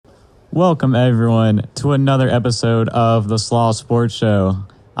Welcome, everyone, to another episode of the Slaw Sports Show.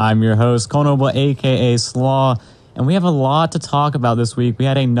 I'm your host, Cole Noble, a.k.a. Slaw, and we have a lot to talk about this week. We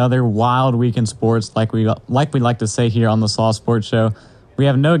had another wild week in sports, like we like to say here on the Slaw Sports Show. We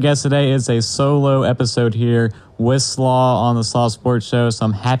have no guest today. It's a solo episode here with Slaw on the Slaw Sports Show, so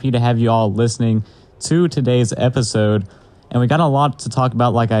I'm happy to have you all listening to today's episode. And we got a lot to talk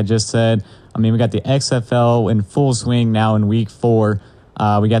about, like I just said. We got the XFL in full swing now in week 4.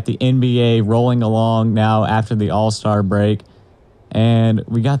 We got the NBA rolling along now after the All-Star break. And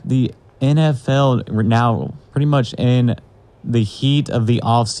we got the NFL now pretty much in the heat of the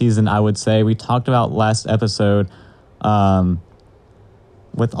offseason, I would say. We talked about last episode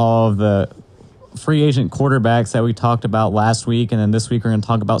with all of the free agent quarterbacks that we talked about last week. And then this week we're going to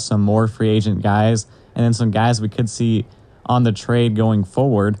talk about some more free agent guys. And then some guys we could see on the trade going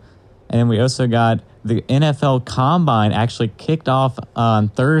forward. And then we also got the NFL Combine actually kicked off on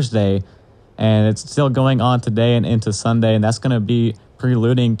Thursday, and it's still going on today and into Sunday, and that's going to be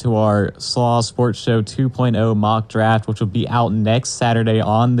preluding to our Slaw Sports Show 2.0 mock draft, which will be out next Saturday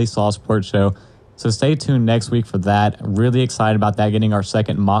on the Slaw Sports Show. So stay tuned next week for that. Really excited about that, getting our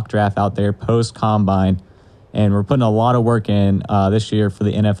second mock draft out there post-Combine, and we're putting a lot of work in this year for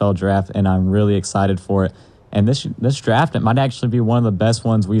the NFL draft, and I'm really excited for it. And this draft, it might actually be one of the best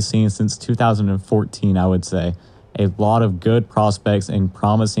ones we've seen since 2014, I would say. A lot of good prospects and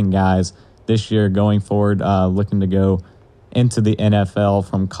promising guys this year going forward, looking to go into the NFL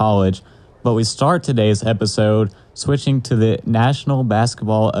from college. But we start today's episode switching to the National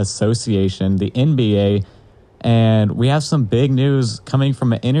Basketball Association, the NBA, and we have some big news coming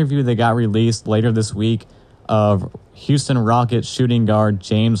from an interview that got released later this week of Houston Rockets shooting guard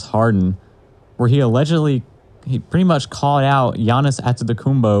James Harden, where he pretty much called out Giannis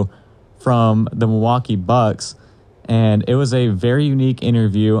Antetokounmpo from the Milwaukee Bucks, and it was a very unique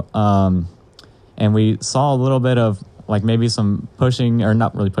interview. And we saw a little bit of maybe some pushing, or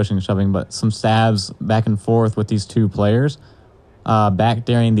not really pushing and shoving, but some stabs back and forth with these two players back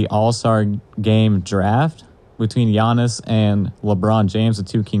during the All-Star Game draft between Giannis and LeBron James,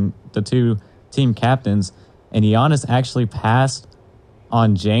 the two team captains, and Giannis actually passed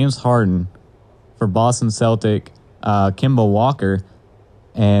on James Harden for Boston Celtic, Kemba Walker,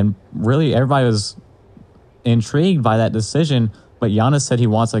 and really everybody was intrigued by that decision, but Giannis said he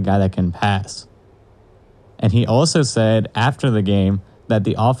wants a guy that can pass. And he also said after the game that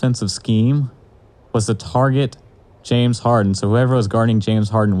the offensive scheme was to target James Harden, so whoever was guarding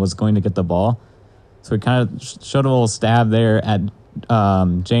James Harden was going to get the ball. So he kind of showed a little stab there at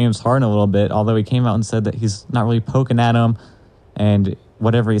James Harden a little bit, although he came out and said that he's not really poking at him, and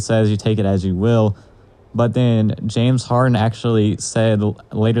whatever he says, you take it as you will. But then James Harden actually said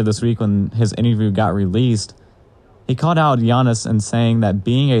later this week when his interview got released, he called out Giannis and saying that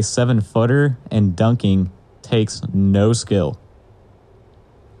being a 7-footer and dunking takes no skill,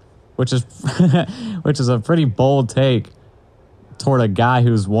 which is a pretty bold take toward a guy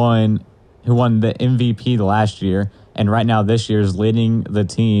who won the MVP last year, and right now this year is leading the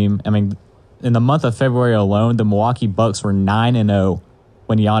team. In the month of February alone, the Milwaukee Bucks were 9-0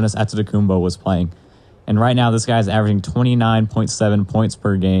 when Giannis Antetokounmpo was playing. And right now, this guy's averaging 29.7 points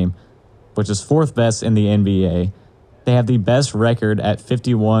per game, which is 4th best in the NBA. They have the best record at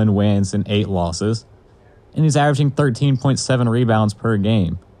 51 wins and 8 losses. And he's averaging 13.7 rebounds per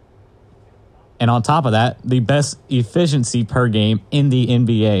game. And on top of that, the best efficiency per game in the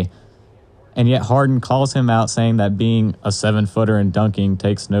NBA. And yet Harden calls him out saying that being a 7-footer and dunking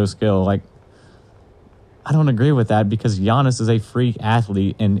takes no skill. I don't agree with that, because Giannis is a freak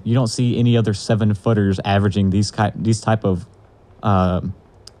athlete, and you don't see any other 7-footers averaging these type of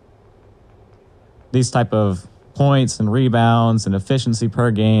points and rebounds and efficiency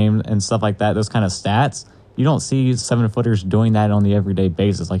per game and stuff like that. Those kind of stats, you don't see 7-footers doing that on the everyday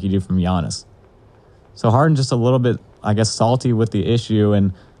basis like you do from Giannis. So Harden just a little bit, I guess, salty with the issue.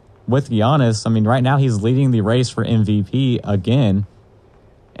 And with Giannis, right now he's leading the race for MVP again.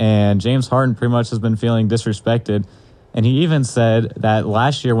 And James Harden pretty much has been feeling disrespected. And he even said that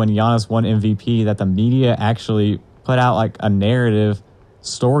last year when Giannis won MVP, that the media actually put out a narrative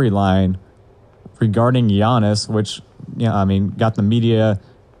storyline regarding Giannis, which, got the media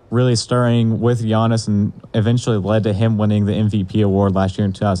really stirring with Giannis and eventually led to him winning the MVP award last year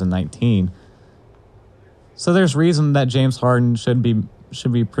in 2019. So there's reason that James Harden should be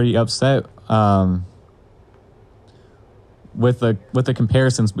pretty upset with the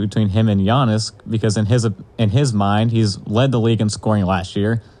comparisons between him and Giannis, because in his mind, he's led the league in scoring last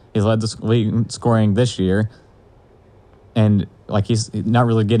year. He's led the league in scoring this year. And he's not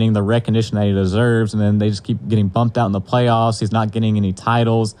really getting the recognition that he deserves, and then they just keep getting bumped out in the playoffs. He's not getting any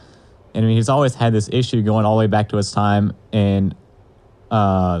titles. And I mean, he's always had this issue going all the way back to his time in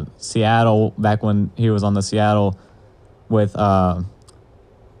Seattle, back when he was on the Seattle with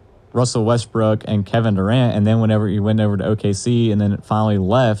Russell Westbrook and Kevin Durant, and then whenever he went over to OKC and then finally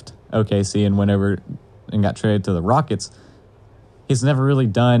left OKC and went over and got traded to the Rockets, he's never really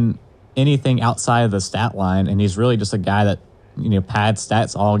done anything outside of the stat line, and he's really just a guy that, pads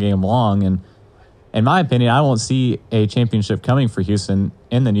stats all game long. And in my opinion, I won't see a championship coming for Houston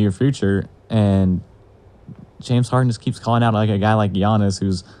in the near future, and James Harden just keeps calling out like a guy like Giannis,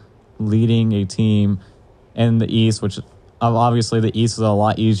 who's leading a team in the East, which obviously the East is a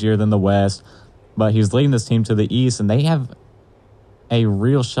lot easier than the West, but he's leading this team to the East, and they have a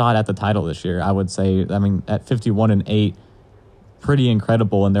real shot at the title this year, I would say. I mean, at 51-8, pretty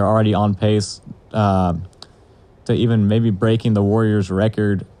incredible, and they're already on pace to even maybe breaking the Warriors'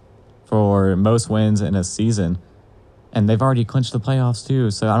 record for most wins in a season. And they've already clinched the playoffs too,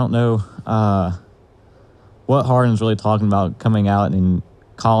 so I don't know what Harden's really talking about coming out and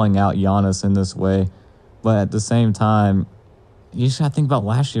calling out Giannis in this way. But at the same time, you just got to think about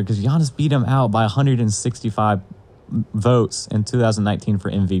last year, because Giannis beat him out by 165 votes in 2019 for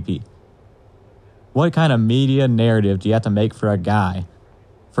MVP. What kind of media narrative do you have to make for a guy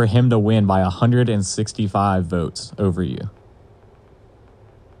for him to win by 165 votes over you?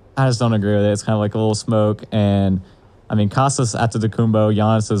 I just don't agree with it. It's kind of like a little smoke. And, I mean, Kostas Antetokounmpo,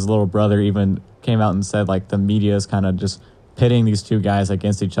 Giannis's little brother, even came out and said, like, the media is kind of just pitting these two guys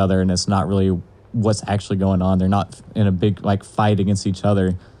against each other, and it's not really what's actually going on. They're not in a big, like, fight against each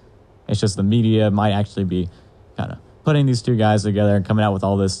other. It's just the media might actually be kind of putting these two guys together and coming out with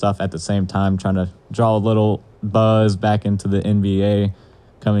all this stuff at the same time, trying to draw a little buzz back into the NBA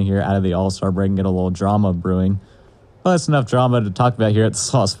coming here out of the All-Star break and get a little drama brewing. Well, that's enough drama to talk about here at the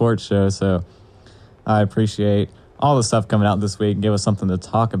Slaw Sports Show, so I appreciate all the stuff coming out this week and give us something to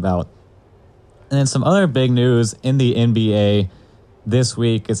talk about. And then some other big news in the NBA this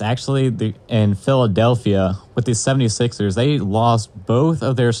week is actually in Philadelphia with the 76ers. They lost both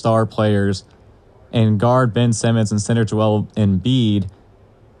of their star players, and guard Ben Simmons and center Joel Embiid.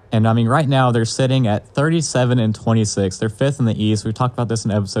 And, I mean, right now they're sitting at 37-26. They're fifth in the East. We've talked about this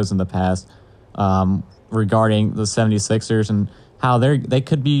in episodes in the past regarding the 76ers and how they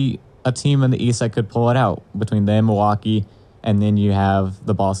could be a team in the East that could pull it out between them, Milwaukee, and then you have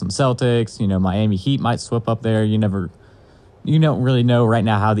the Boston Celtics. Miami Heat might swip up there. You don't really know right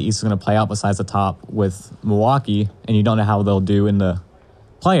now how the East is going to play out besides the top with Milwaukee, and you don't know how they'll do in the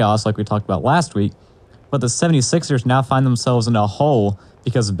playoffs like we talked about last week. But the 76ers now find themselves in a hole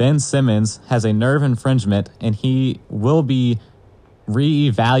because Ben Simmons has a nerve infringement, and he will be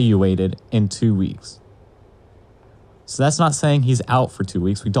reevaluated in 2 weeks. So that's not saying he's out for 2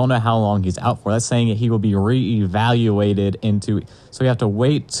 weeks. We don't know how long he's out for. That's saying that he will be reevaluated in 2 weeks. So we have to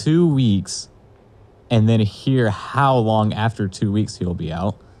wait 2 weeks and then hear how long after 2 weeks he'll be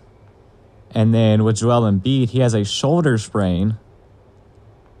out. And then with Joel Embiid, he has a shoulder sprain,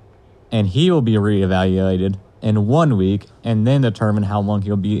 and he will be reevaluated in 1 week and then determine how long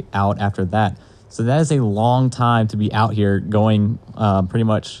he'll be out after that. So that is a long time to be out here, going pretty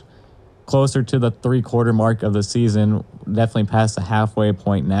much closer to the 3/4 mark of the season, definitely past the halfway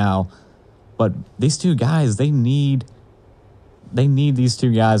point now. But these two guys, they need these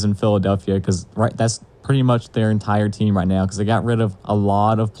two guys in Philadelphia, because that's pretty much their entire team right now, because they got rid of a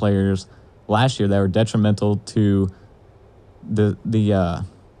lot of players last year that were detrimental to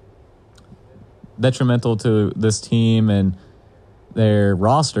detrimental to this team and their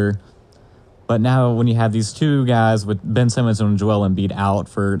roster. But now when you have these two guys with Ben Simmons and Joel Embiid out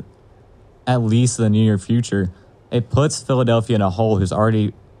for at least the near future, it puts Philadelphia in a hole, who's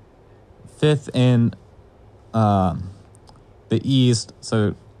already fifth in the East.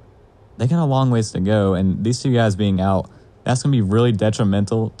 So they got a long ways to go. And these two guys being out, that's going to be really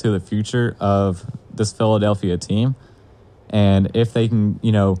detrimental to the future of this Philadelphia team. And if they can,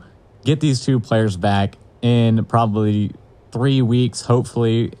 get these two players back in probably 3 weeks,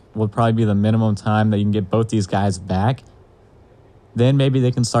 hopefully will probably be the minimum time that you can get both these guys back, then maybe they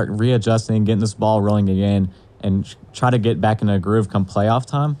can start readjusting and getting this ball rolling again and try to get back in a groove come playoff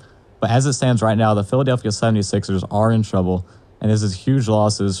time. But as it stands right now, the Philadelphia 76ers are in trouble, and this is huge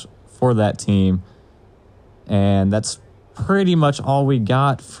losses for that team. And that's pretty much all we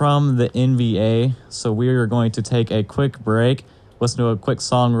got from the NBA. So we are going to take a quick break, listen to a quick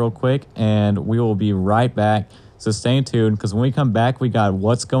song real quick, and we will be right back. So stay tuned, because when we come back, we got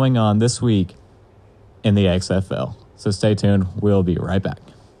what's going on this week in the XFL. So stay tuned. We'll be right back.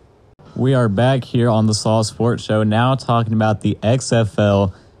 We are back here on the Slaw Sports Show, now talking about the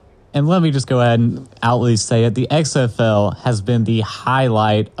XFL And let me just go ahead and outly say it. The XFL has been the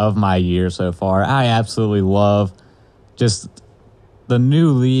highlight of my year so far. I absolutely love just the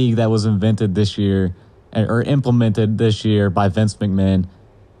new league that was invented this year or implemented this year by Vince McMahon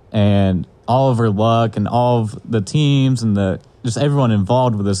and Oliver Luck and all of the teams and just everyone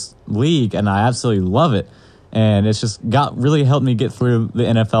involved with this league. And I absolutely love it. And it's just really helped me get through the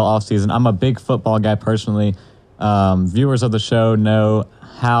NFL offseason. I'm a big football guy personally. Viewers of the show know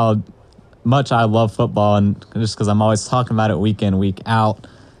how much I love football, and just because I'm always talking about it week in, week out.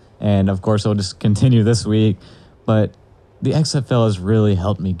 And of course, it'll just continue this week. But the XFL has really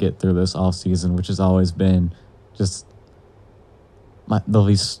helped me get through this offseason, which has always been just the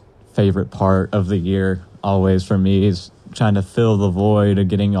least favorite part of the year, always for me, is trying to fill the void of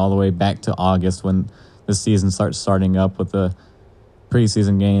getting all the way back to August when the season starting up with the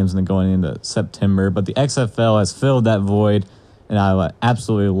preseason games and then going into September. But the XFL has filled that void, and I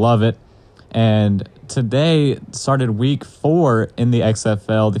absolutely love it. And today started week 4 in the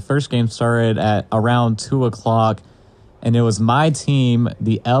XFL. The first game started at around 2 o'clock, and it was my team,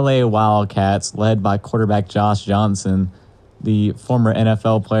 the LA Wildcats, led by quarterback Josh Johnson, the former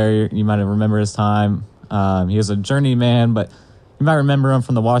NFL player. You might have remembered his time. He was a journeyman, but you might remember him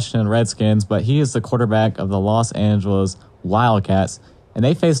from the Washington Redskins, but he is the quarterback of the Los Angeles Wildcats. And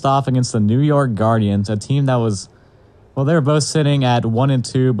they faced off against the New York Guardians, a team that was, well, they were both sitting at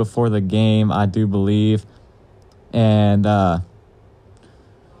 1-2 before the game, I do believe. And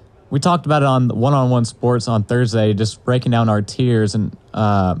we talked about it on One-on-One Sports on Thursday, just breaking down our tiers. And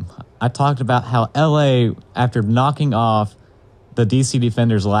I talked about how LA, after knocking off the DC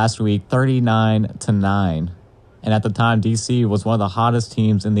Defenders last week, 39-9. And at the time, DC was one of the hottest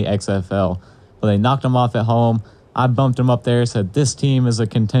teams in the XFL. But they knocked them off at home. I bumped them up there, said this team is a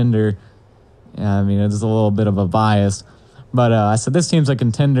contender. I mean, it's a little bit of a bias. But I said this team's a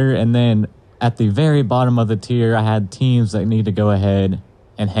contender. And then at the very bottom of the tier, I had teams that need to go ahead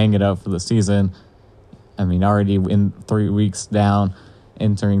and hang it up for the season. I mean, already in 3 weeks down,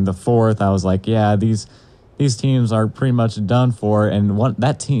 entering the 4th, I was like, yeah, these teams are pretty much done for. And one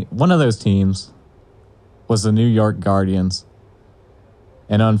of those teams was the New York Guardians.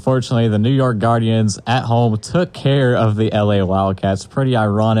 And unfortunately, the New York Guardians at home took care of the LA Wildcats. Pretty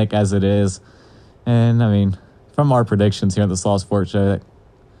ironic as it is. And I mean, from our predictions here at the Slaw Sports Show,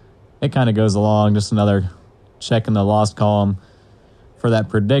 it kind of goes along. Just another check in the lost column for that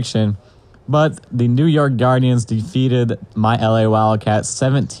prediction. But the New York Guardians defeated my LA Wildcats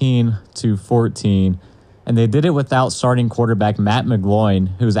 17-14. And they did it without starting quarterback Matt McGloin,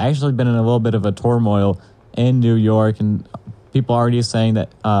 who's actually been in a little bit of a turmoil in New York, and people are already saying that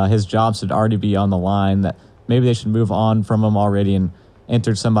his job should already be on the line, that maybe they should move on from him already and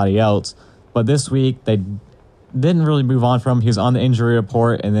enter somebody else. But this week, they didn't really move on from him. He was on the injury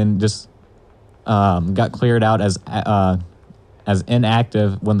report and then just got cleared out as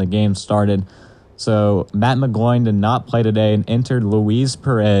inactive when the game started. So Matt McGloin did not play today and entered Luis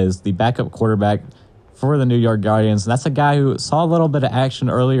Perez, the backup quarterback for the New York Guardians. And that's a guy who saw a little bit of action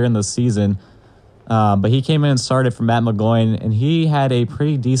earlier in the season. But he came in and started for Matt McGloin, and he had a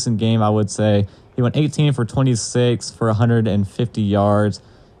pretty decent game, I would say. He went 18 for 26 for 150 yards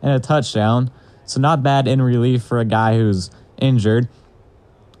and a touchdown. So not bad in relief for a guy who's injured,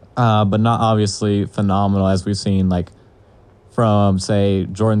 but not obviously phenomenal as we've seen like from, say,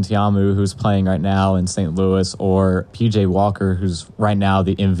 Jordan Tiamu, who's playing right now in St. Louis, or P.J. Walker, who's right now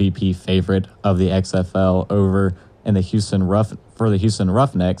the MVP favorite of the XFL over in the Houston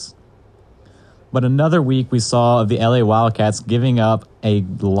Roughnecks. But another week we saw of the LA Wildcats giving up a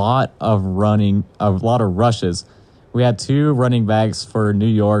lot of rushes. We had 2 running backs for New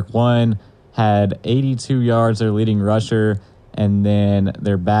York. One had 82 yards, their leading rusher, and then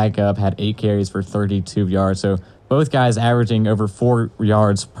their backup had 8 carries for 32 yards. So both guys averaging over 4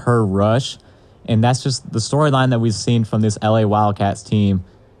 yards per rush. And that's just the storyline that we've seen from this LA Wildcats team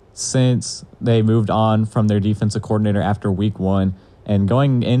since they moved on from their defensive coordinator after week 1. And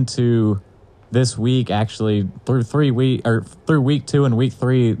going into this week, actually, through week 2 and week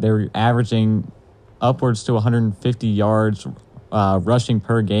 3, they were averaging upwards to 150 yards rushing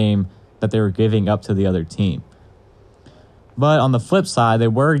per game that they were giving up to the other team. But on the flip side, they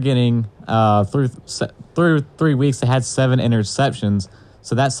were getting through 3 weeks, they had 7 interceptions.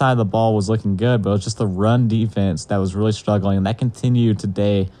 So that side of the ball was looking good, but it was just the run defense that was really struggling, and that continued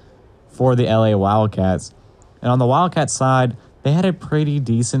today for the LA Wildcats. And on the Wildcats side, they had a pretty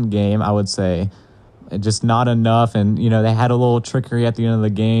decent game, I would say. Just not enough. And, they had a little trickery at the end of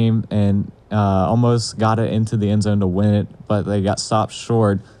the game and almost got it into the end zone to win it, but they got stopped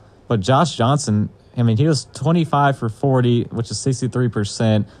short. But Josh Johnson, he was 25 for 40, which is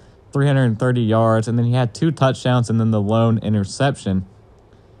 63%. 330 yards, and then he had 2 touchdowns and then the lone interception.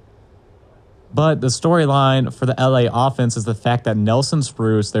 But the storyline for the LA offense is the fact that Nelson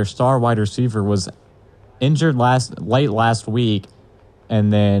Spruce, their star wide receiver, was injured late last week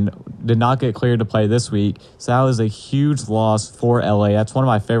and then did not get cleared to play this week. So that was a huge loss for LA. That's one of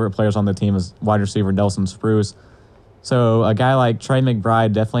my favorite players on the team is wide receiver Nelson Spruce. So a guy like Trey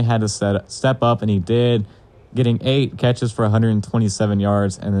McBride definitely had to step up, and he did, getting 8 catches for 127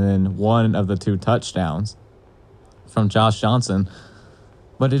 yards and then 1 of the 2 touchdowns from Josh Johnson.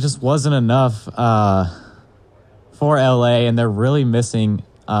 But it just wasn't enough for LA, and they're really missing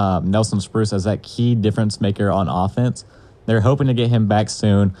Nelson Spruce as that key difference maker on offense. They're hoping to get him back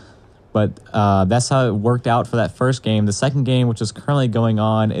soon, but that's how it worked out for that first game. The second game, which is currently going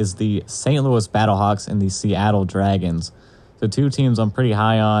on, is the St. Louis Battlehawks and the Seattle Dragons. The 2 teams I'm pretty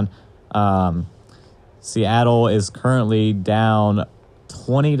high on. Seattle is currently down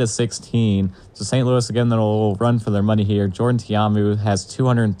 20-16. So St. Louis, again, they'll run for their money here. Jordan Ta'amu has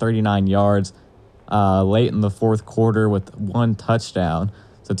 239 yards late in the fourth quarter with 1 touchdown.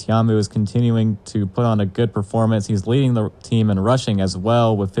 So Ta'amu is continuing to put on a good performance. He's leading the team in rushing as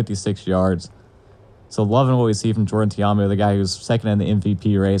well with 56 yards. So loving what we see from Jordan Ta'amu, the guy who's second in the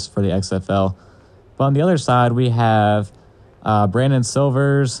MVP race for the XFL. But on the other side, we have Brandon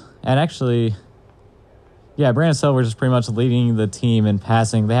Silvers, and actually... yeah, Brandon Silvers is pretty much leading the team in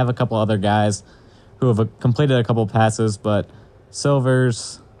passing. They have a couple other guys who have completed a couple passes, but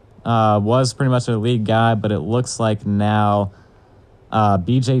Silvers was pretty much a lead guy, but it looks like now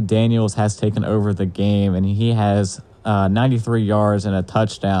BJ Daniels has taken over the game, and he has 93 yards and a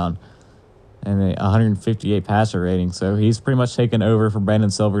touchdown and a 158 passer rating. So he's pretty much taken over for Brandon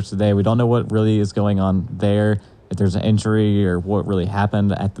Silvers today. We don't know what really is going on there, if there's an injury or what really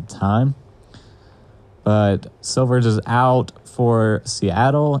happened at the time. But Silvers is out for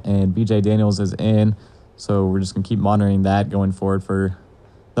Seattle, and BJ Daniels is in. So we're just going to keep monitoring that going forward for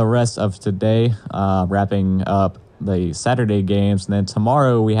the rest of today, wrapping up the Saturday games. And then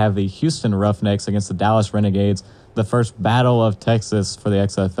tomorrow we have the Houston Roughnecks against the Dallas Renegades, the first battle of Texas for the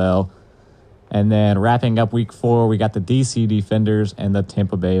XFL. And then wrapping up week 4, we got the DC Defenders and the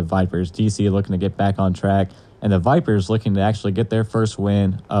Tampa Bay Vipers. DC looking to get back on track, and the Vipers looking to actually get their first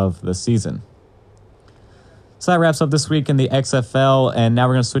win of the season. So that wraps up this week in the XFL, and now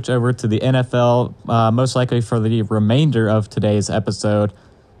we're going to switch over to the NFL, most likely for the remainder of today's episode.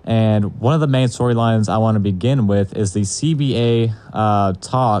 And one of the main storylines I want to begin with is the CBA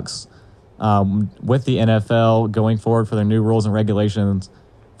talks with the NFL going forward for their new rules and regulations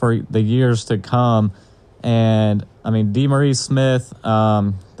for the years to come. And, I mean, DeMaurice Smith,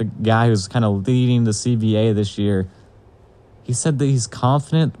 the guy who's kind of leading the CBA this year, he said that he's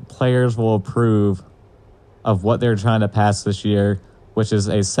confident players will approve of what they're trying to pass this year, which is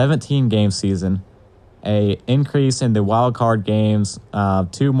a 17-game season, a increase in the wild card games,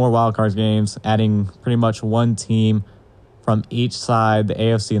 2 more wild card games, adding pretty much 1 team from each side, the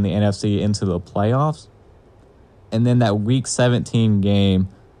AFC and the NFC, into the playoffs. And then that Week 17 game,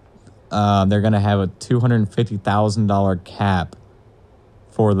 they're going to have a $250,000 cap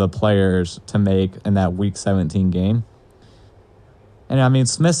for the players to make in that Week 17 game. And, I mean,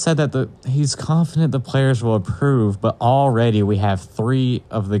 Smith said that he's confident the players will approve, but already we have 3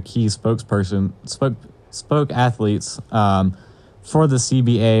 of the key spoke athletes for the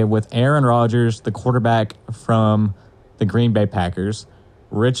CBA, with Aaron Rodgers, the quarterback from the Green Bay Packers,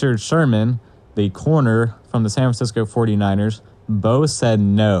 Richard Sherman, the corner from the San Francisco 49ers, both said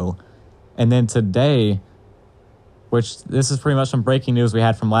no. And then today, which this is pretty much some breaking news we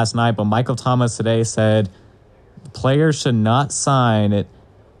had from last night, but Michael Thomas today said players should not sign it.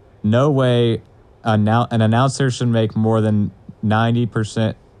 No way an announcer should make more than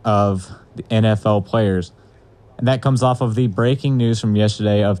 90% of the NFL players. And that comes off of the breaking news from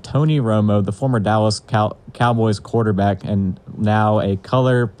yesterday of Tony Romo, the former Dallas Cowboys quarterback and now a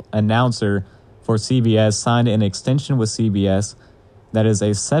color announcer for CBS, signed an extension with CBS that is a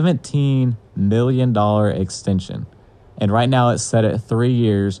 $17 million extension. And right now it's set at 3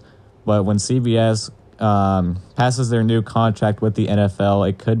 years, but when CBS passes their new contract with the NFL,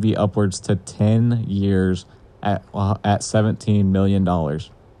 it could be upwards to 10 years at $17 million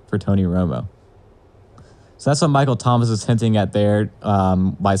for Tony Romo. So that's what Michael Thomas is hinting at there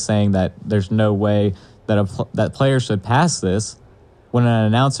by saying that there's no way that players should pass this when an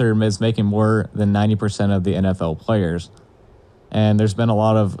announcer is making more than 90% of the NFL players. And there's been a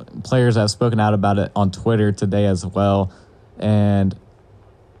lot of players that have spoken out about it on Twitter today as well. And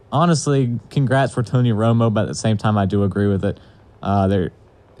honestly, congrats for Tony Romo, but at the same time, I do agree with it. The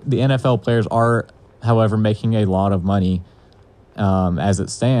NFL players are, however, making a lot of money. as it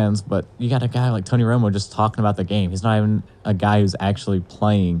stands. But you got a guy like Tony Romo just talking about the game. He's not even a guy who's actually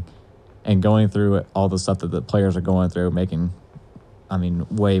playing and going through all the stuff that the players are going through, making,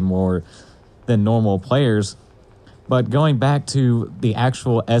 way more than normal players. But going back to the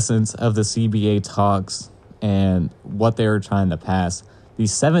actual essence of the CBA talks and what they were trying to pass, the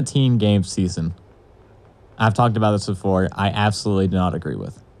 17-game season, I've talked about this before, I absolutely do not agree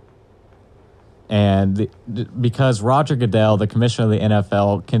with. And because Roger Goodell, the commissioner of the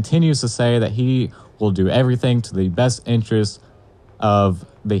NFL, continues to say that he will do everything to the best interest of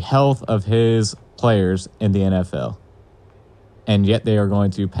the health of his players in the NFL. And yet they are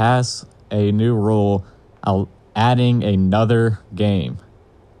going to pass a new rule adding another game.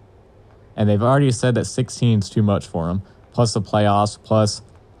 And they've already said that 16 is too much for them, plus the playoffs, plus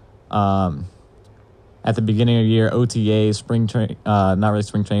at the beginning of the year, OTA, spring train, not really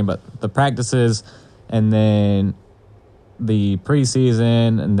spring training, but the practices, and then the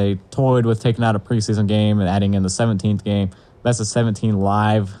preseason, and they toyed with taking out a preseason game and adding in the 17th game. That's a 17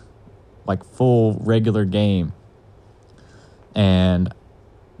 live, like full regular game. And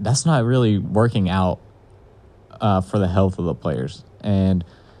that's not really working out for the health of the players. And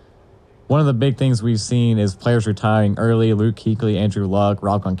one of the big things we've seen is players retiring early. Luke Kuechly, Andrew Luck,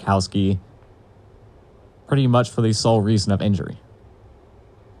 Rob Gronkowski, pretty much for the sole reason of injury.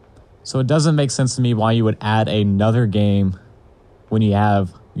 So it doesn't make sense to me why you would add another game when you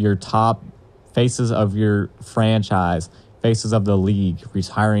have your top faces of your franchise, faces of the league,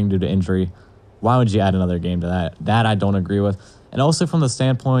 retiring due to injury. Why would you add another game to that? That I don't agree with. And also from the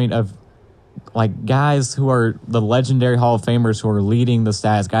standpoint of like guys who are the legendary Hall of Famers who are leading the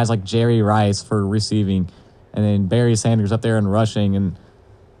stats, guys like Jerry Rice for receiving, and then Barry Sanders up there in rushing. And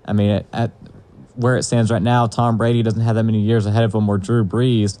at where it stands right now, Tom Brady doesn't have that many years ahead of him, or Drew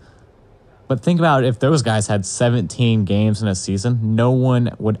Brees. But think about if those guys had 17 games in a season, no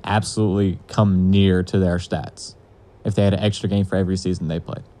one would absolutely come near to their stats if they had an extra game for every season they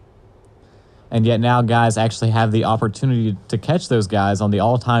played. And yet now guys actually have the opportunity to catch those guys on the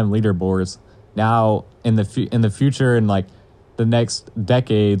all-time leaderboards now in the future and like the next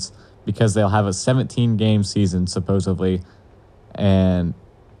decades, because they'll have a 17-game season supposedly, and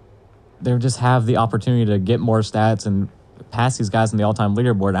they'll just have the opportunity to get more stats and pass these guys on the all-time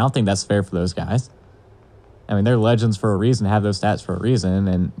leaderboard. I don't think that's fair for those guys. They're legends for a reason, have those stats for a reason,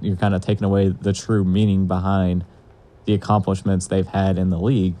 and you're kind of taking away the true meaning behind the accomplishments they've had in the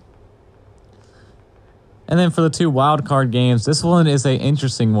league. And then for the 2 wild card games, this one is an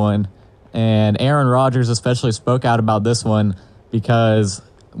interesting one, and Aaron Rodgers especially spoke out about this one because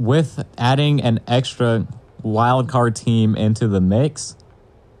with adding an extra wild card team into the mix,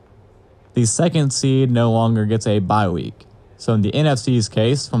 the second seed no longer gets a bye week. So in the NFC's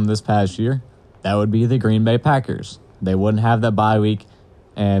case from this past year, that would be the Green Bay Packers. They wouldn't have that bye week,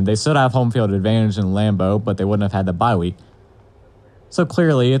 and they still have home field advantage in Lambeau, but they wouldn't have had the bye week. So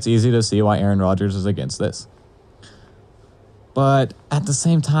clearly, it's easy to see why Aaron Rodgers is against this. But at the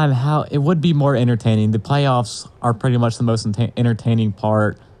same time, how it would be more entertaining. The playoffs are pretty much the most entertaining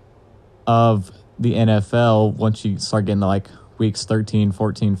part of the NFL once you start getting to like weeks 13,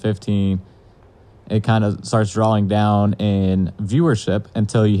 14, 15. It kind of starts drawing down in viewership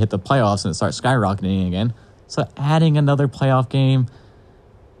until you hit the playoffs and it starts skyrocketing again. So adding another playoff game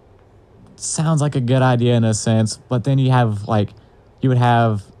sounds like a good idea in a sense, but then you would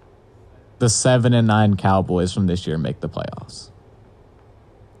have the 7-9 Cowboys from this year make the playoffs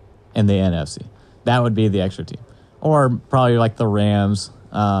in the NFC. That would be the extra team. Or probably like the Rams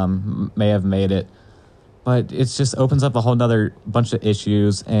may have made it. But it just opens up a whole nother bunch of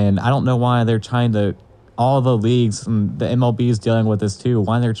issues, and I don't know why they're trying to, all the leagues, and the MLB is dealing with this too,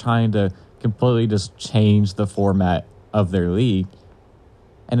 why they're trying to completely just change the format of their league.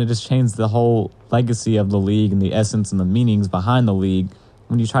 And it just changed the whole legacy of the league and the essence and the meanings behind the league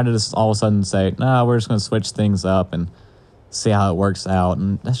when you try to just all of a sudden say, no, we're just going to switch things up and see how it works out.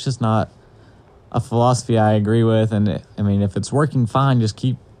 And that's just not a philosophy I agree with. And if it's working fine, just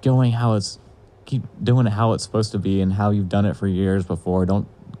keep doing it how it's supposed to be and how you've done it for years before. Don't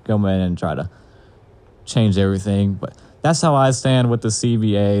go in and try to change everything. But that's how I stand with the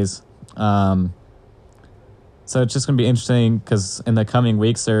CBAs. So it's just going to be interesting because in the coming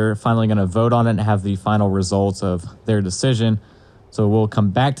weeks, they're finally going to vote on it and have the final results of their decision. So we'll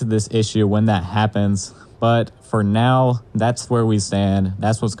come back to this issue when that happens. But for now, that's where we stand.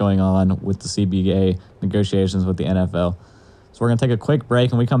 That's what's going on with the CBA negotiations with the NFL. So we're going to take a quick break,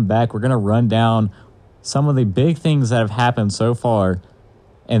 and when we come back, we're going to run down some of the big things that have happened so far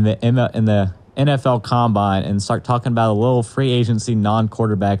in the NFL Combine and start talking about a little free agency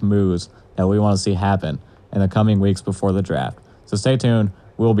non-quarterback moves that we want to see happen in the coming weeks before the draft. So stay tuned.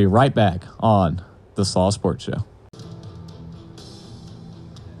 We'll be right back on the Slaw Sports Show.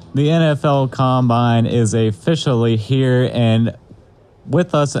 The NFL Combine is officially here, and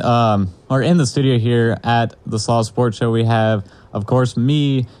with us, or in the studio here at the Slaw Sports Show, we have, of course,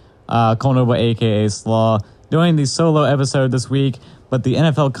 me, Cole Nova, aka Slaw, doing the solo episode this week. But the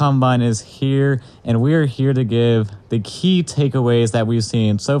NFL Combine is here, and we are here to give the key takeaways that we've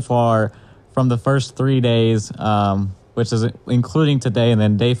seen so far from the first 3 days, which is including today, and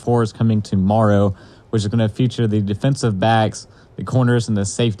then day 4 is coming tomorrow, which is going to feature the defensive backs, the corners, and the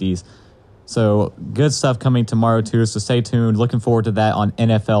safeties. So good stuff coming tomorrow too. So stay tuned. Looking forward to that on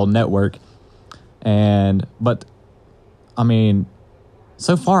NFL Network. But I mean,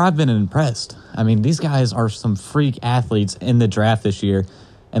 so far I've been impressed. I mean, these guys are some freak athletes in the draft this year.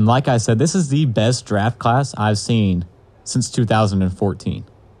 And like I said, this is the best draft class I've seen since 2014.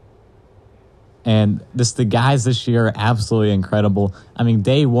 And the guys this year are absolutely incredible. I mean,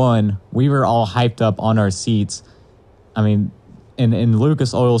 day one, we were all hyped up on our seats. I mean, in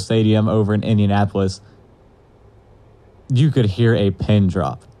Lucas Oil Stadium over in Indianapolis, you could hear a pin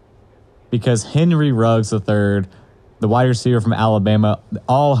drop. Because Henry Ruggs III, the wide receiver from Alabama,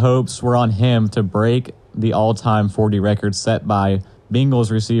 all hopes were on him to break the all-time 40 record set by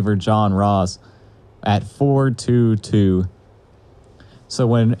Bengals receiver John Ross at 4.22. So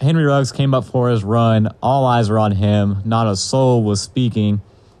when Henry Ruggs came up for his run, all eyes were on him. Not a soul was speaking.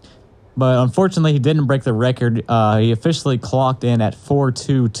 But unfortunately, he didn't break the record. He officially clocked in at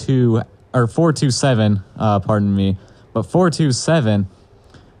 4.22 or 4.27. Pardon me, but 4.27.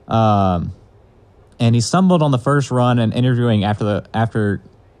 And he stumbled on the first run. And interviewing after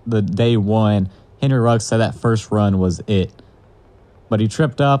the day one, Henry Ruggs said that first run was it. But he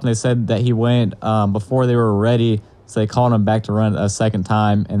tripped up, and they said that he went before they were ready. So they called him back to run a second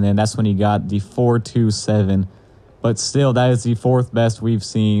time, and then that's when he got the 4.27. But still, that is the 4th best we've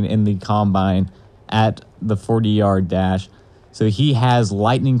seen in the Combine at the 40-yard dash. So he has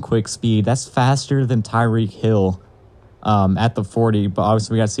lightning quick speed. That's faster than Tyreek Hill at the 40. But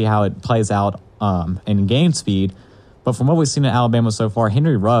obviously, we got to see how it plays out in game speed. But from what we've seen in Alabama so far,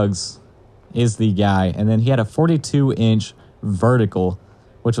 Henry Ruggs is the guy. And then he had a 42-inch vertical,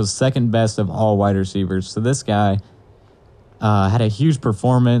 which was second best of all wide receivers. So this guy had a huge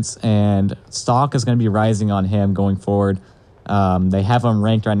performance, and stock is going to be rising on him going forward. They have him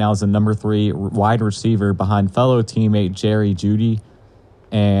ranked right now as the number 3 wide receiver behind fellow teammate Jerry Jeudy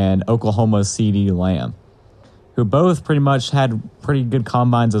and Oklahoma's CeeDee Lamb, who both pretty much had pretty good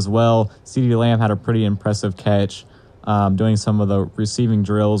combines as well. CeeDee Lamb had a pretty impressive catch doing some of the receiving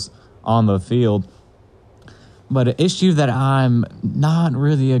drills on the field. But an issue that I'm not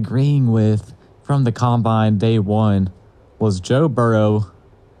really agreeing with from the Combine day one was Joe Burrow,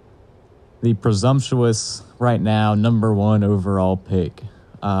 the presumptuous, right now, number 1 overall pick,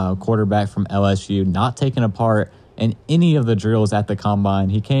 quarterback from LSU, not taking a part in any of the drills at the Combine.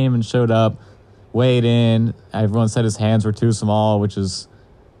 He came and showed up, weighed in. Everyone said his hands were too small, which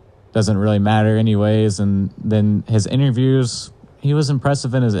doesn't really matter anyways. And then his interviews, he was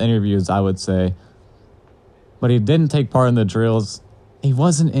impressive in his interviews, I would say. But he didn't take part in the drills. He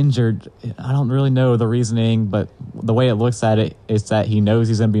wasn't injured. I don't really know the reasoning, but the way it looks at it is that he knows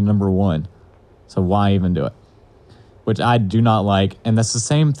he's going to be number 1. So why even do it? Which I do not like. And that's the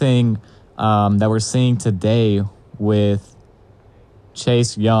same thing that we're seeing today with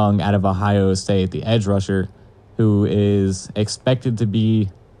Chase Young out of Ohio State, the edge rusher, who is expected to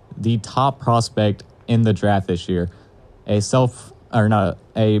be the top prospect in the draft this year. A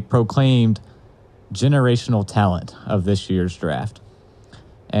proclaimed generational talent of this year's draft.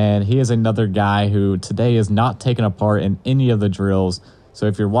 And he is another guy who today is not taking a part in any of the drills. So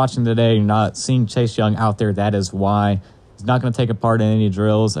if you're watching today, you're not seeing Chase Young out there, that is why. He's not going to take a part in any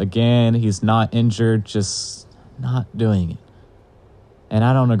drills. Again, he's not injured, just not doing it. And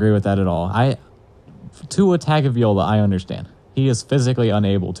I don't agree with that at all. Tua Tagovailoa, I understand. He is physically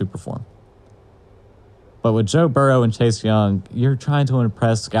unable to perform. But with Joe Burrow and Chase Young, you're trying to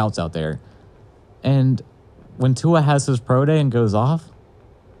impress scouts out there. And when Tua has his pro day and goes off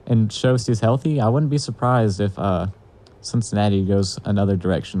and shows he's healthy, I wouldn't be surprised if Cincinnati goes another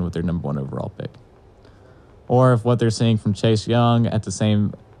direction with their number 1 overall pick. Or if what they're seeing from Chase Young at the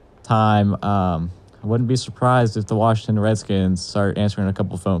same time, I wouldn't be surprised if the Washington Redskins start answering a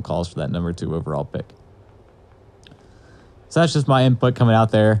couple phone calls for that number 2 overall pick. So that's just my input coming out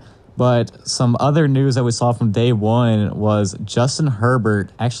there. But some other news that we saw from day one was Justin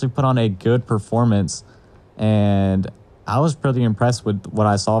Herbert actually put on a good performance. And I was pretty impressed with what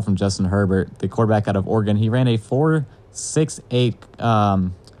I saw from Justin Herbert, the quarterback out of Oregon. He ran a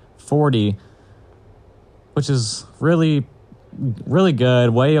 4.68 40, which is really really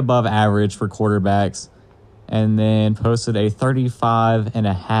good, way above average for quarterbacks. And then posted a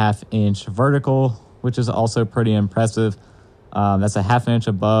 35.5-inch vertical, which is also pretty impressive. That's a half an inch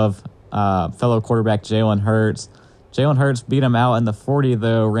above fellow quarterback Jalen Hurts. Jalen Hurts beat him out in the 40,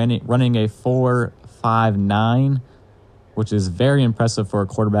 though, running a 4.59, which is very impressive for a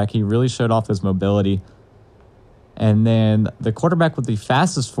quarterback. He really showed off his mobility. And then the quarterback with the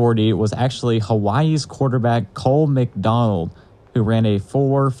fastest 40 was actually Hawaii's quarterback Cole McDonald, who ran a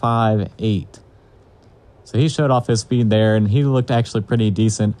 4.58. So he showed off his speed there, and he looked actually pretty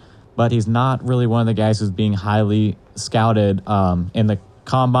decent, but he's not really one of the guys who's being highly scouted in the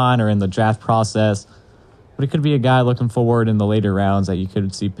combine or in the draft process. But he could be a guy looking forward in the later rounds that you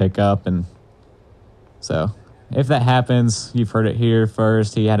could see pick up. And so if that happens, you've heard it here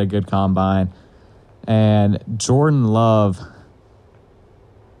first. He had a good combine. And Jordan Love,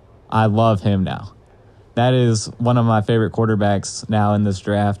 I love him now. That is one of my favorite quarterbacks now in this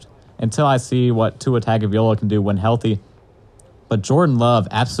draft, until I see what Tua Tagovailoa can do when healthy. But Jordan Love,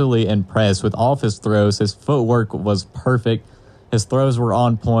 absolutely impressed with all of his throws. His footwork was perfect. His throws were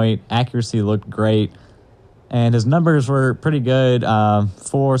on point. Accuracy looked great. And his numbers were pretty good,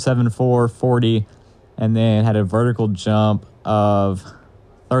 4.74, 40, and then had a vertical jump of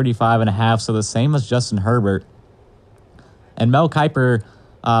 35.5, so the same as Justin Herbert. And Mel Kiper,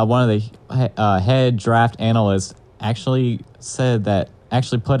 one of the head draft analysts, actually put a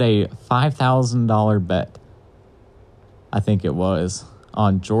 $5,000 bet, I think it was,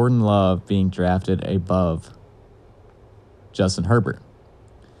 on Jordan Love being drafted above Justin Herbert.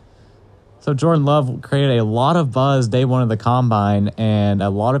 So Jordan Love created a lot of buzz day one of the combine, and a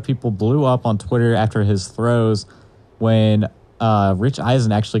lot of people blew up on Twitter after his throws when Rich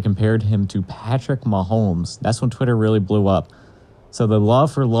Eisen actually compared him to Patrick Mahomes. That's when Twitter really blew up. So the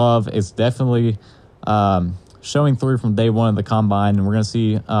love for Love is definitely showing through from day one of the combine, and we're going to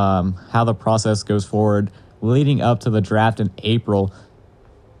see how the process goes forward leading up to the draft in April,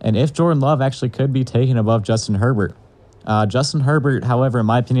 and if Jordan Love actually could be taken above Justin Herbert. Justin Herbert, however, in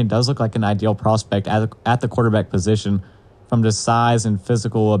my opinion, does look like an ideal prospect at the quarterback position from just size and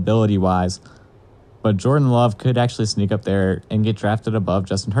physical ability-wise. But Jordan Love could actually sneak up there and get drafted above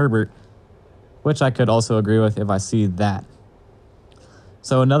Justin Herbert, which I could also agree with if I see that.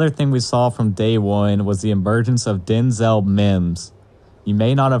 So another thing we saw from day one was the emergence of Denzel Mims. You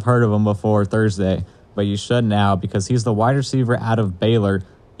may not have heard of him before Thursday, but you should now because he's the wide receiver out of Baylor.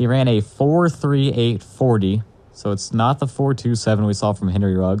 He ran a 4.38 40, so it's not the 4.27 we saw from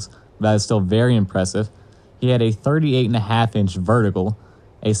Henry Ruggs, but that is still very impressive. He had a 38.5-inch vertical,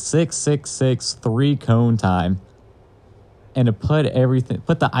 a 6.66 3-cone time, and to put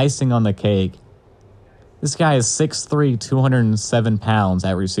the icing on the cake, this guy is 6'3", 207 pounds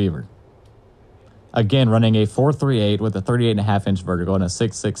at receiver. Again, running a 4.38 with a 38.5-inch vertical and a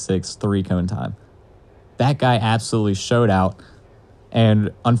 6.66 3-cone time. That guy absolutely showed out.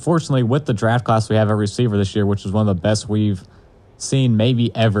 And unfortunately, with the draft class we have at receiver this year, which is one of the best we've seen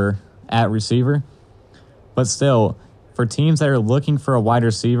maybe ever at receiver, but still, for teams that are looking for a wide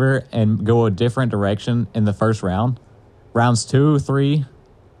receiver and go a different direction in the first round, rounds 2, 3,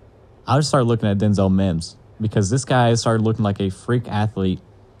 I would start looking at Denzel Mims because this guy started looking like a freak athlete,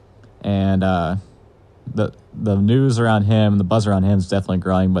 and the news around him, the buzz around him is definitely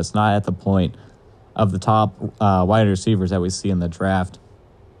growing, but it's not at the point of the top wide receivers that we see in the draft.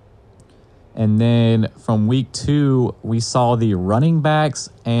 And then from week 2, we saw the running backs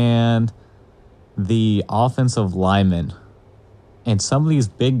and the offensive linemen. And some of these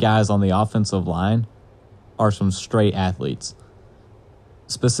big guys on the offensive line are some straight athletes.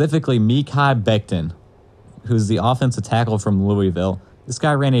 Specifically, Mekhi Becton, who's the offensive tackle from Louisville. This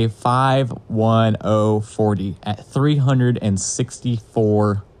guy ran a 5.10 40 at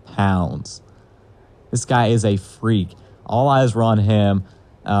 364 pounds. This guy is a freak. All eyes were on him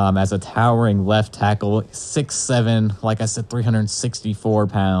as a towering left tackle, 6'7", like I said, 364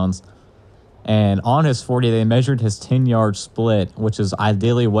 pounds. And on his 40, they measured his 10-yard split, which is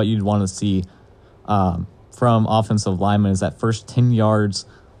ideally what you'd want to see from offensive linemen, is that first 10 yards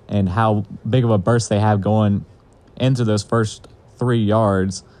and how big of a burst they have going into those first 3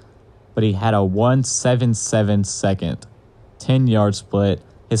 yards. But he had a 1.77 second 10-yard split.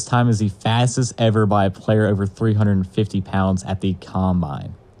 His time is the fastest ever by a player over 350 pounds at the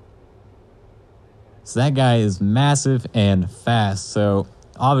combine. So that guy is massive and fast. So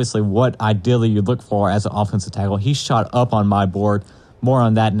obviously what ideally you'd look for as an offensive tackle. He shot up on my board. More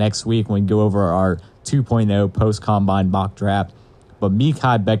on that next week when we go over our 2.0 post-combine mock draft. But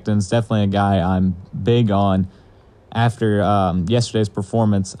Mekhi Becton's definitely a guy I'm big on after yesterday's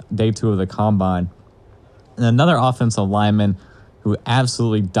performance, day 2 of the combine. And another offensive lineman who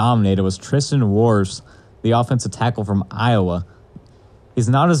absolutely dominated, was Tristan Wirfs, the offensive tackle from Iowa. He's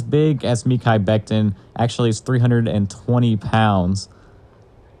not as big as Mekhi Becton. Actually, he's 320 pounds.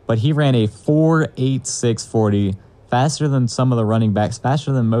 But he ran a 4.86 40, faster than some of the running backs,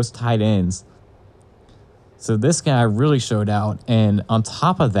 faster than most tight ends. So this guy really showed out. And on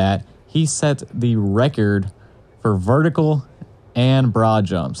top of that, he set the record for vertical and broad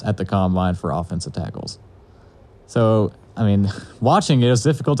jumps at the combine for offensive tackles. So, I mean, watching it was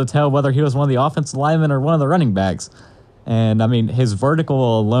difficult to tell whether he was one of the offensive linemen or one of the running backs. And, I mean, his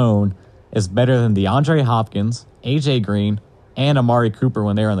vertical alone is better than DeAndre Hopkins, A.J. Green, and Amari Cooper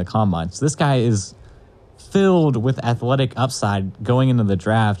when they were in the combine. So this guy is filled with athletic upside going into the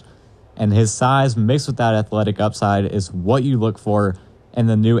draft. And his size mixed with that athletic upside is what you look for in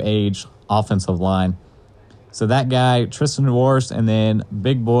the new age offensive line. So that guy, Tristan Wirfs, and then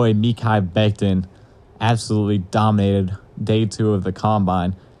big boy Mekhi Becton absolutely dominated day 2 of the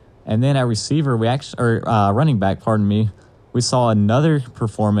combine. And then at receiver, running back, we saw another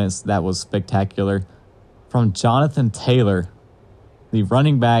performance that was spectacular from Jonathan Taylor, the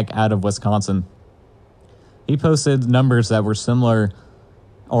running back out of Wisconsin. He posted numbers that were similar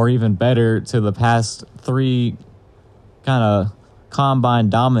or even better to the past 3 kind of combine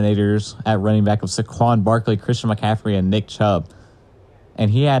dominators at running back of Saquon Barkley, Christian McCaffrey, and Nick Chubb. And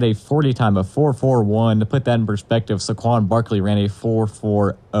he had a 40 time of 4.41. To put that in perspective, Saquon Barkley ran a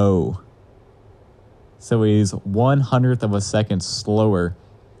 4.40. So he's 1/100th of a second slower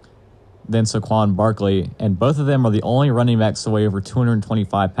than Saquon Barkley. And both of them are the only running backs to weigh over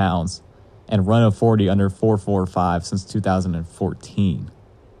 225 pounds and run a 40 under 4.45 since 2014.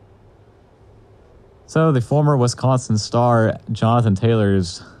 So the former Wisconsin star, Jonathan Taylor,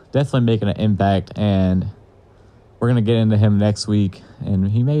 is definitely making an impact, and we're going to get into him next week. And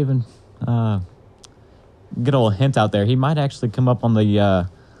he may even get a little hint out there. He might actually come up on the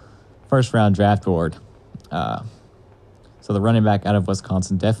first-round draft board. So the running back out of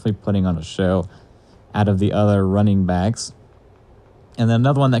Wisconsin definitely putting on a show out of the other running backs. And then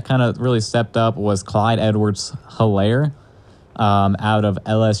another one that kind of really stepped up was Clyde Edwards-Helaire out of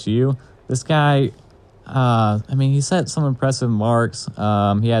LSU. This guy, he set some impressive marks.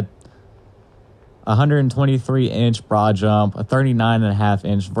 He had 123-inch broad jump, a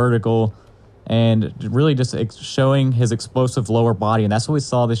 39.5-inch vertical, and really just showing his explosive lower body. And that's what we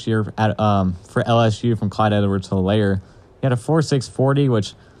saw this year for LSU from Clyde Edwards-Helaire. He had a 4.6 40,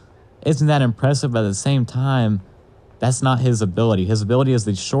 which isn't that impressive, but at the same time, that's not his ability. His ability is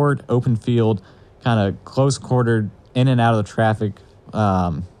the short, open field, kind of close-quartered, in and out of the traffic,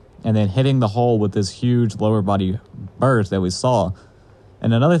 and then hitting the hole with this huge lower body burst that we saw.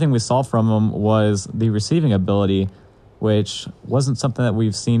 And another thing we saw from him was the receiving ability, which wasn't something that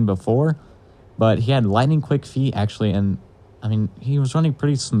we've seen before, but he had lightning quick feet, actually, and, he was running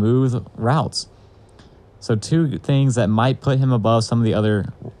pretty smooth routes. So 2 things that might put him above some of the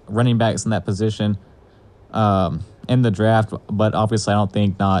other running backs in that position in the draft, but obviously I don't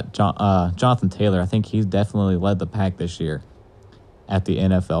think Jonathan Taylor. I think he's definitely led the pack this year at the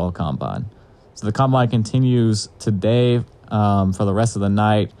NFL Combine. So the Combine continues today for the rest of the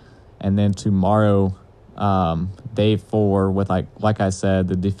night, and then tomorrow, day 4, with, like I said,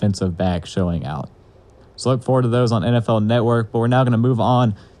 the defensive back showing out. So look forward to those on NFL Network, but we're now going to move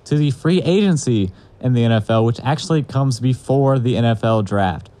on to the free agency in the NFL, which actually comes before the NFL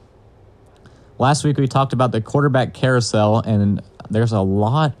draft. Last week we talked about the quarterback carousel, and there's a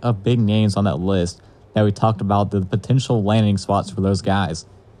lot of big names on that list that we talked about the potential landing spots for those guys.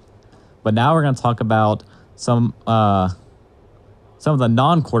 But now we're going to talk about some of the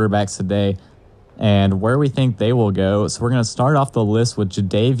non-quarterbacks today and where we think they will go. So we're going to start off the list with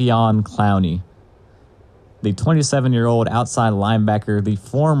Jadeveon Clowney, the 27-year-old outside linebacker, the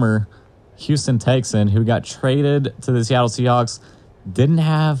former Houston Texan who got traded to the Seattle Seahawks. Didn't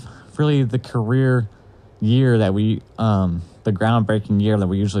have really the career year that the groundbreaking year that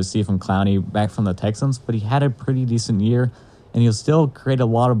we usually see from Clowney back from the Texans, but he had a pretty decent year, and he'll still create a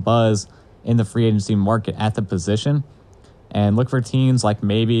lot of buzz in the free agency market at the position. And look for teams like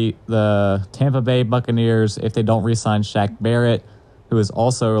maybe the Tampa Bay Buccaneers if they don't re-sign Shaq Barrett, who is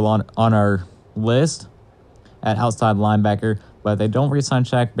also on our list at outside linebacker. But if they don't re-sign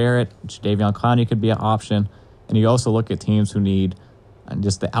Shaq Barrett, Jadeveon Clowney could be an option. And you also look at teams who need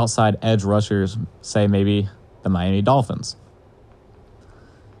just the outside edge rushers, say maybe the Miami Dolphins.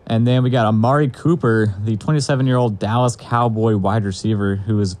 And then we got Amari Cooper, the 27-year-old Dallas Cowboy wide receiver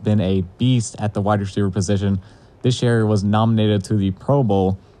who has been a beast at the wide receiver position. This year was nominated to the Pro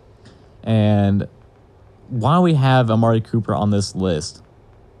Bowl. And why we have Amari Cooper on this list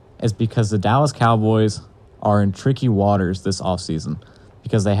is because the Dallas Cowboys are in tricky waters this offseason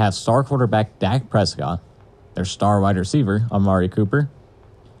because they have star quarterback Dak Prescott, their star wide receiver, Amari Cooper,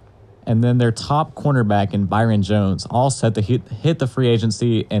 and then their top cornerback in Byron Jones, all set to hit the free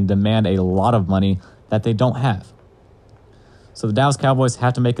agency and demand a lot of money that they don't have. So the Dallas Cowboys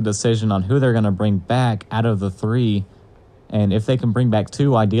have to make a decision on who they're going to bring back out of the three. And if they can bring back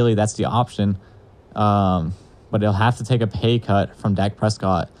two, ideally that's the option. But they'll have to take a pay cut from Dak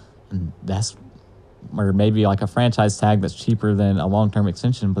Prescott. And or maybe like a franchise tag that's cheaper than a long-term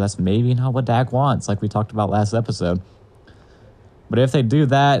extension, but that's maybe not what Dak wants, like we talked about last episode. But if they do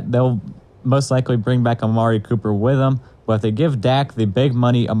that, they'll most likely bring back Amari Cooper with them. But if they give Dak the big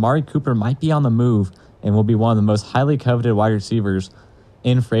money, Amari Cooper might be on the move and will be one of the most highly coveted wide receivers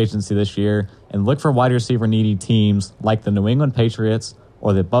in free agency this year. And look for wide receiver needy teams like the New England Patriots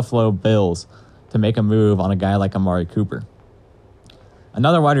or the Buffalo Bills to make a move on a guy like Amari Cooper.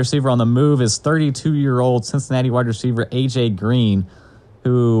 Another wide receiver on the move is 32-year-old Cincinnati wide receiver A.J. Green,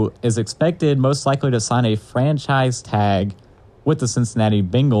 who is expected most likely to sign a franchise tag with the Cincinnati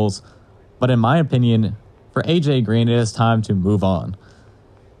Bengals. But in my opinion, for A.J. Green, it is time to move on.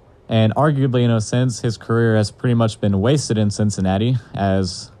 And arguably, in a sense, his career has pretty much been wasted in Cincinnati,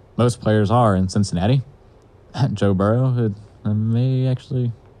 as most players are in Cincinnati. Joe Burrow may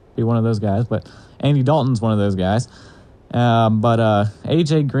actually be one of those guys, but Andy Dalton's one of those guys. But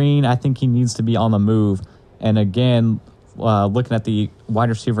A.J. Green, I think he needs to be on the move. And again, looking at the wide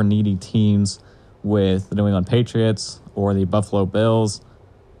receiver needy teams with the New England Patriots or the Buffalo Bills,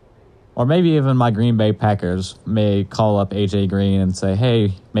 or maybe even my Green Bay Packers may call up A.J. Green and say,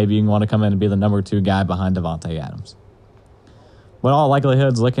 hey, maybe you want to come in and be the number 2 guy behind Davante Adams. But all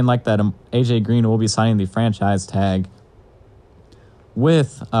likelihood is looking like that A.J. Green will be signing the franchise tag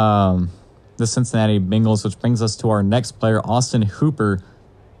with the Cincinnati Bengals, which brings us to our next player, Austin Hooper,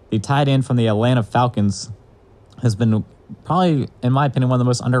 the tight end from the Atlanta Falcons, has been probably, in my opinion, one of the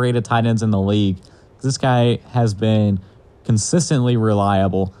most underrated tight ends in the league. This guy has been consistently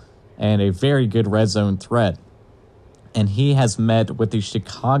reliable and a very good red zone threat. And he has met with the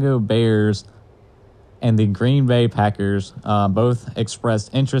Chicago Bears and the Green Bay Packers. Both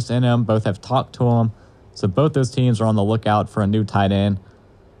expressed interest in him. Both have talked to him. So both those teams are on the lookout for a new tight end.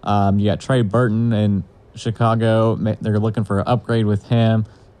 You got Trey Burton in Chicago. They're looking for an upgrade with him.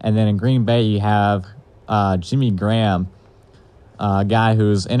 And then in Green Bay, you have Jimmy Graham, a guy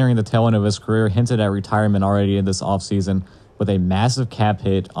who's entering the tail end of his career, hinted at retirement already in this offseason, with a massive cap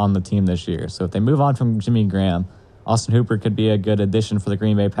hit on the team this year. So if they move on from Jimmy Graham, Austin Hooper could be a good addition for the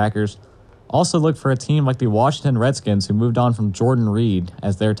Green Bay Packers. Also look for a team like the Washington Redskins, who moved on from Jordan Reed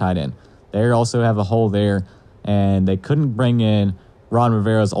as their tight end. They also have a hole there, and they couldn't bring in Ron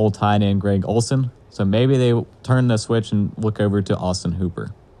Rivera's old tight end, Greg Olsen. So maybe they turn the switch and look over to Austin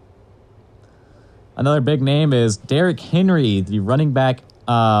Hooper. Another big name is Derrick Henry, the running back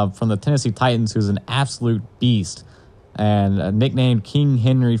from the Tennessee Titans, who's an absolute beast. And nicknamed King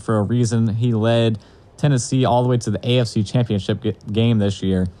Henry for a reason. He led Tennessee all the way to the AFC Championship game this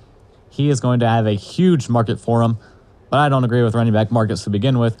year. He is going to have a huge market for him, but I don't agree with running back markets to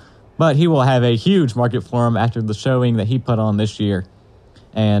begin with. But he will have a huge market for him after the showing that he put on this year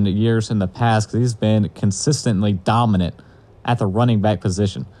and years in the past, because he's been consistently dominant at the running back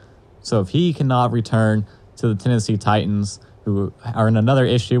position. So if he cannot return to the Tennessee Titans, who are in another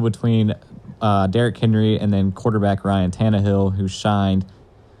issue between Derrick Henry and then quarterback Ryan Tannehill, who shined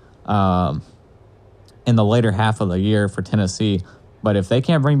in the later half of the year for Tennessee. But if they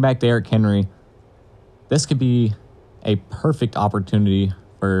can't bring back Derrick Henry, this could be a perfect opportunity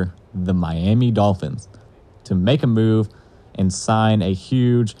for the Miami Dolphins to make a move and sign a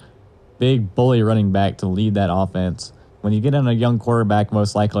huge, big bully running back to lead that offense. When you get in a young quarterback,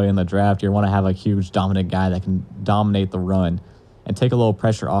 most likely in the draft, you want to have a huge dominant guy that can dominate the run and take a little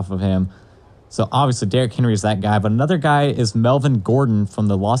pressure off of him. So obviously Derrick Henry is that guy, but another guy is Melvin Gordon from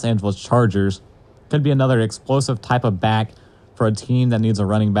the Los Angeles Chargers. Could be another explosive type of back for a team that needs a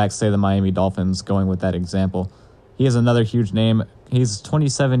running back, say the Miami Dolphins, going with that example. He is another huge name. He's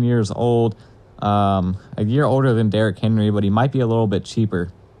 27 years old, a year older than Derrick Henry, but he might be a little bit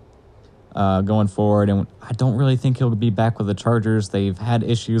cheaper going forward. And I don't really think he'll be back with the Chargers. They've had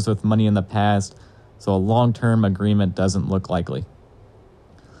issues with money in the past, so a long-term agreement doesn't look likely.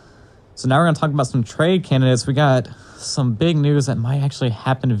 So now we're going to talk about some trade candidates. We got some big news that might actually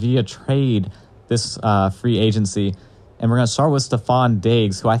happen via trade this free agency. And we're going to start with Stephon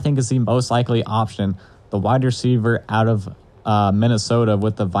Diggs, who I think is the most likely option, the wide receiver out of Minnesota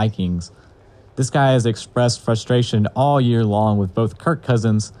with the Vikings. This guy has expressed frustration all year long with both Kirk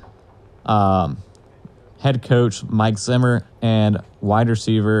Cousins, head coach Mike Zimmer, and wide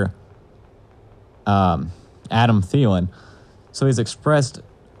receiver Adam Thielen. So he's expressed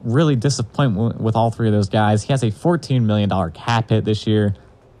really disappointment with all three of those guys. He has a $14 million cap hit this year.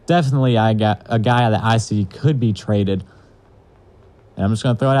 Definitely a guy that I see could be traded. And I'm just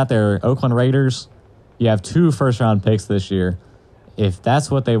going to throw it out there. Oakland Raiders, you have 2 first-round picks this year. If that's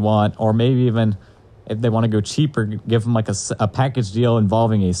what they want, or maybe even if they want to go cheaper, give them like a package deal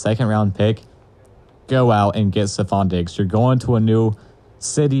involving a second-round pick, go out and get Stephon Diggs. You're going to a new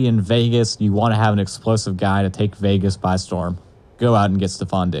city in Vegas. You want to have an explosive guy to take Vegas by storm. Go out and get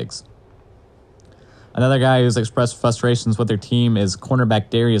Stephon Diggs. Another guy who's expressed frustrations with their team is cornerback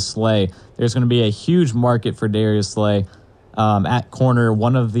Darius Slay. There's going to be a huge market for Darius Slay at corner,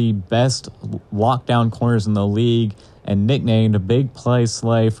 one of the best lockdown corners in the league, and nicknamed Big Play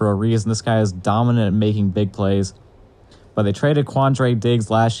Slay for a reason. This guy is dominant at making big plays. But they traded Quandre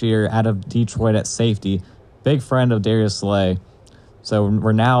Diggs last year out of Detroit at safety. Big friend of Darius Slay. So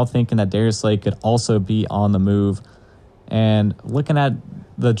we're now thinking that Darius Slay could also be on the move. And looking at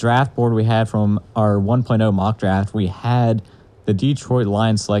the draft board we had from our 1.0 mock draft, we had the Detroit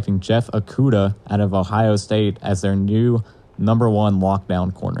Lions selecting Jeff Okudah out of Ohio State as their new number 1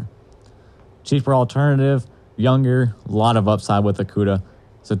 lockdown corner. Cheaper alternative, younger, a lot of upside with Okudah.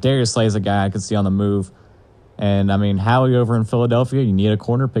 So Darius Slay is a guy I could see on the move. And, I mean, Howie over in Philadelphia, you need a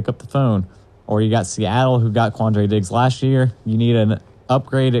corner, pick up the phone. Or you got Seattle, who got Quandre Diggs last year. You need an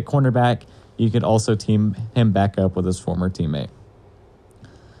upgrade at cornerback. You could also team him back up with his former teammate.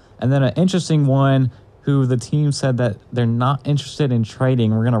 And then an interesting one who the team said that they're not interested in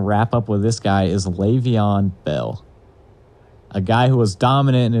trading. We're going to wrap up with this guy is Le'Veon Bell. A guy who was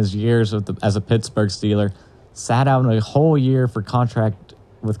dominant in his years as a Pittsburgh Steeler. Sat out a whole year for contract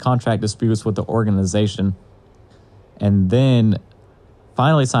disputes with the organization. And then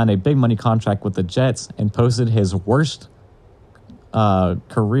finally signed a big money contract with the Jets and posted his worst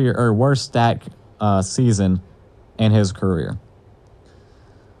stat season in his career.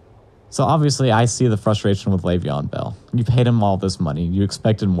 So obviously I see the frustration with Le'Veon Bell. You paid him all this money. You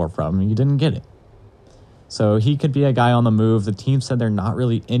expected more from him. You didn't get it. So he could be a guy on the move. The team said they're not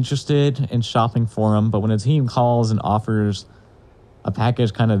really interested in shopping for him, but when a team calls and offers a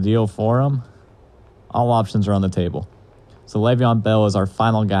package kind of deal for him, all options are on the table. So Le'Veon Bell is our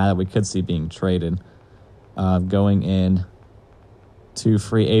final guy that we could see being traded going in to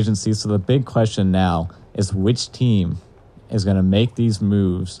free agency. So the big question now is which team is going to make these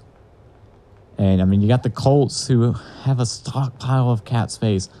moves. And, I mean, you got the Colts who have a stockpile of cap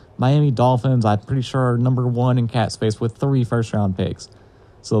space. Miami Dolphins, I'm pretty sure, are number 1 in cap space with 3 first-round picks.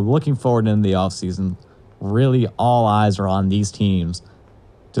 So looking forward in the offseason, really all eyes are on these teams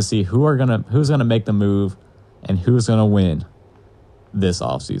to see who's gonna make the move and who's going to win this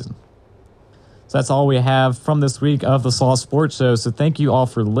offseason. So that's all we have from this week of the Slaw Sports Show. So thank you all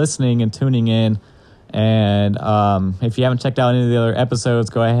for listening and tuning in. And if you haven't checked out any of the other episodes,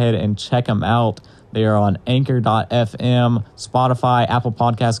 go ahead and check them out. They are on Anchor.fm, Spotify, Apple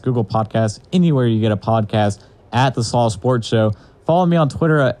Podcasts, Google Podcasts, anywhere you get a podcast at the Slaw Sports Show. Follow me on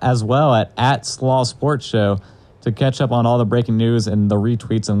Twitter as well at Slaw Sports Show to catch up on all the breaking news and the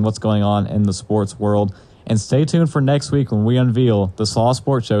retweets and what's going on in the sports world. And stay tuned for next week when we unveil the Slaw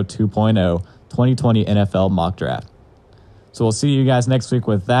Sports Show 2.0 2020 NFL Mock Draft. So we'll see you guys next week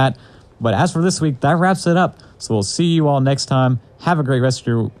with that. But as for this week, that wraps it up. So we'll see you all next time. Have a great rest of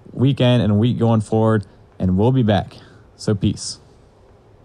your weekend and week going forward, and we'll be back. So peace.